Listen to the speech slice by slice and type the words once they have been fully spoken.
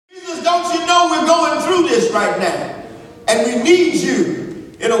through this right now. And we need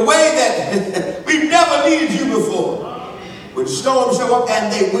you in a way that we've never needed you before. When storms show up,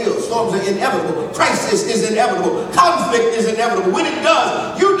 and they will. Storms are inevitable. Crisis is inevitable. Conflict is inevitable. When it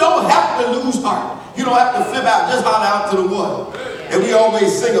does, you don't have to lose heart. You don't have to flip out. Just holler out to the one that we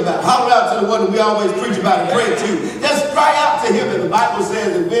always sing about. Holler out to the one that we always preach about and pray to. Just cry out to him. And the Bible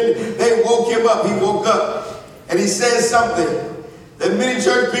says that when they woke him up, he woke up. And he says something that many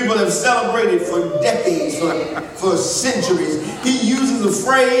church people have celebrated for decades, for centuries. He uses a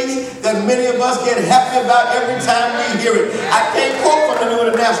phrase that many of us get happy about every time we hear it. I can't quote from the New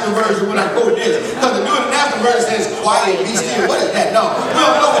International Version when I quote this, because the New International Version says, quiet, be still. What is that? No, we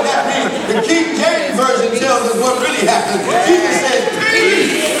don't know what that means. The King James Version tells us what really happened. Jesus says,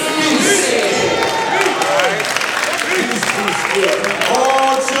 peace, be still.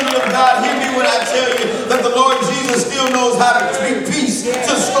 Oh, children of God, hear me when I tell you that the Lord Jesus still knows how to speak peace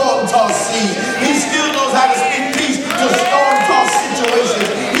to storm-tossed seas. He still knows how to speak peace to storm-tossed situations.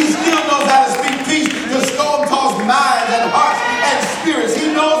 He still knows how to speak peace to storm-tossed minds and hearts and spirits.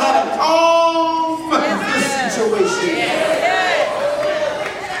 He knows how to calm the situation.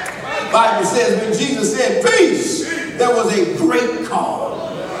 The Bible says when Jesus said peace, there was a great calm.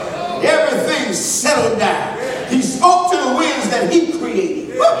 Everything settled down. He spoke to the winds that he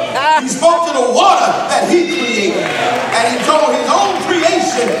created. He spoke to the water that he created. And he told his own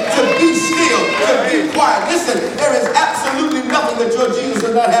creation to be still, to be quiet. Listen, there is absolutely nothing that your Jesus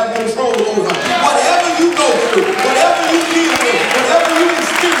does not have control over. Whatever you go through, whatever you deal with, whatever you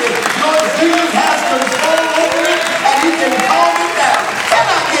experience, your Jesus has control over it, and he can calm it down. Can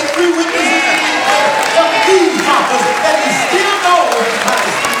I get 3 witnesses from these prophets that he still knows how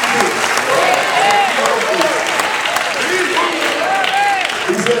to speak peace?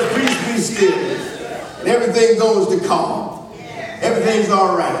 He says, peace be still. And everything goes to calm. Everything's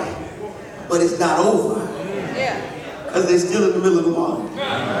all right. But it's not over. Because they're still in the middle of the water.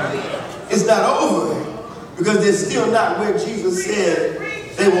 It's not over. Because they're still not where Jesus said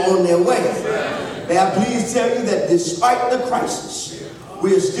they were on their way. May I please tell you that despite the crisis,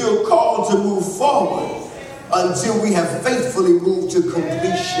 we are still called to move forward until we have faithfully moved to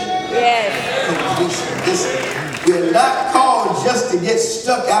completion. Completion. Listen. We are not called just to get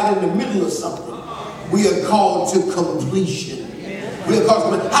stuck out in the middle of something. We are called to completion. We are called to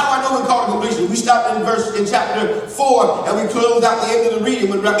completion. How do I know we're called to completion? We stopped in chapter 4 and we closed out the end of the reading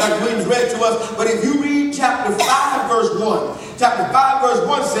when Dr. Williams read to us. But if you read chapter 5 verse 1, chapter 5 verse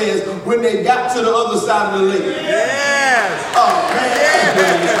 1 says when they got to the other side of the lake. Oh man.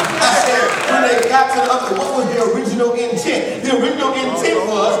 I said when they got to the other, what was the original intent? The original intent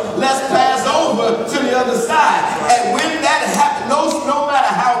was let's pass over to the other side. And when that happened, no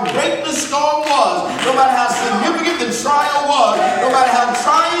matter how great the storm was, no matter how significant the trial was, no matter how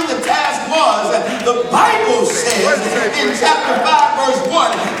trying the task was, the Bible says in chapter 5 verse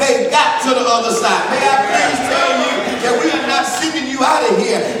 1, they got to the other side. May I please tell you that we are not sending you out of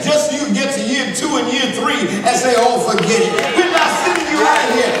here just so you get to year 2 and year 3 and say, oh, forget it. We're not sending you out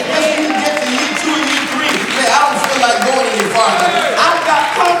of here just so you get to year 2 and year 3 and say, I don't feel like going any farther. I've got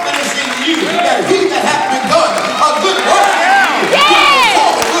confidence in you that he that hath begun a good work in you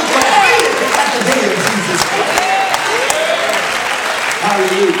will complete it at the day of Jesus Christ.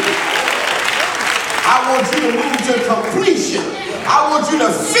 Hallelujah. I want you to move to completion. I want you to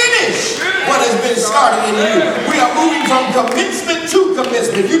finish what has been started in you. We are moving from commencement to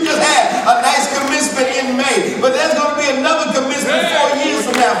commencement. You just had a nice commencement in May, but there's going to be another commencement 4 years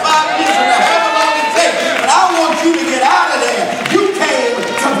from now, 5 years from now, however long it takes. But I want you to get out of there. You came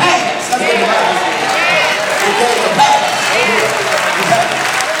to pass. That's what the Bible says. You came to pass.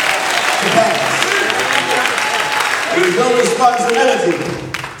 To pass. There is no responsibility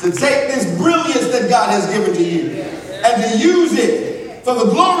to take this brilliance that God has given to you and to use it for the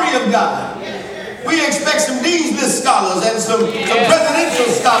glory of God. We expect some Dean's List scholars and some presidential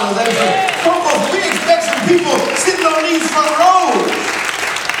scholars and some provosts. We expect some people sitting on these front rows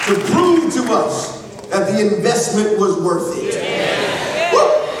to prove to us that the investment was worth it.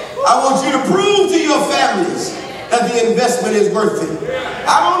 I want you to prove to your families that the investment is worth it.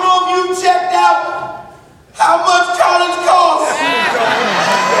 I don't know if you checked out how much college costs.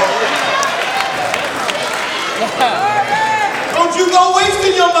 Don't you go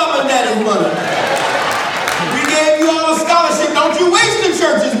wasting your mama and daddy's money. We gave you all a scholarship. Don't you waste the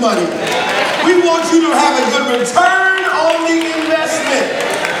church's money. We want you to have a good return on the investment.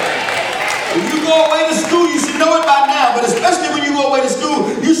 When you go away to school, you should know it by now, but especially when you go away to school,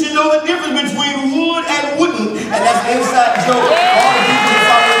 you should know the difference between wood and wooden. And that's an inside joke for all the people who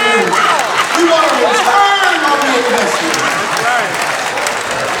follow the news. We want a return on the investment.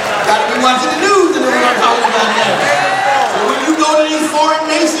 Got to be watching the news in the what I'm talking about now. So when you go to these foreign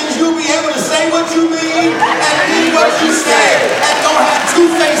nations, you'll be able to say what you mean and mean what you say, and don't have two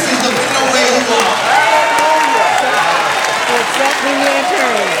faces depending on where you are. To accept when you enter,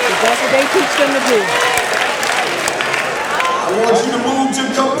 because that's what they teach them to do. I want you to move to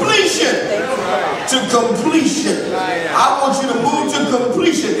completion. To completion. I want you to move to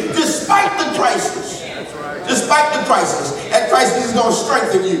completion despite the crisis. Despite the crisis. That crisis is going to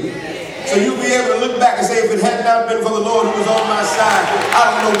strengthen you. So you'll be able to look back and say, if it had not been for the Lord who was on my side, I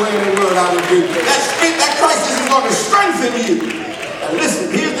don't know where in the world I would be. That crisis is going to strengthen you. Now listen,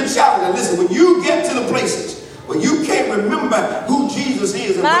 here's the challenge. Now listen, when you get to the places when you can't remember who Jesus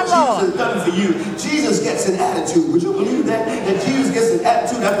is and what Jesus has done for you, Jesus gets an attitude. Would you believe that? That Jesus gets an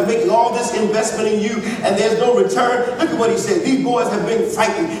attitude after making all this investment in you and there's no return? Look at what he said. These boys have been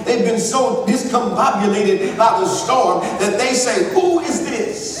frightened. They've been so discombobulated by the storm that they say, who is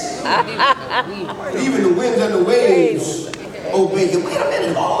this? Even the winds and the waves obey him. Wait a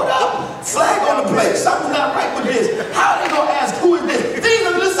minute, hold up. Flag on the plate. Something's not right with this. How are they going to ask, who is this? These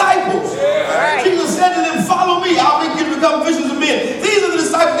are the disciples. Jesus said to them, follow me. I'll make you to become fishers of men. These are the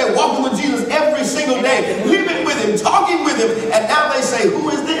disciples that walking with Jesus every single day, living with him, talking with him, and now they say, who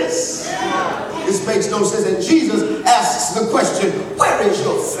is this? This makes no sense. And Jesus asks the question, where is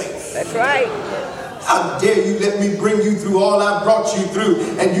your faith? That's right. How dare you let me bring you through all I brought you through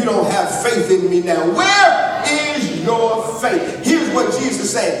and you don't have faith in me now? Where is your faith? Here's what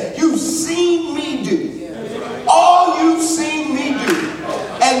Jesus said. You've seen me do all you've seen me do,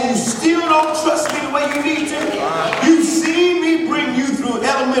 and you still don't trust me the way you need to. You've seen me bring you through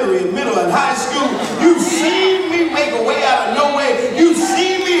elementary and middle and high school. You've seen me make a way out of no way. You've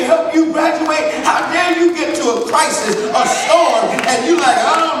seen me help you graduate. How dare you get to a crisis, a storm, and you like,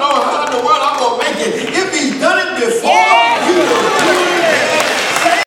 I don't know how in the world I'm going to make it. If he's done it before,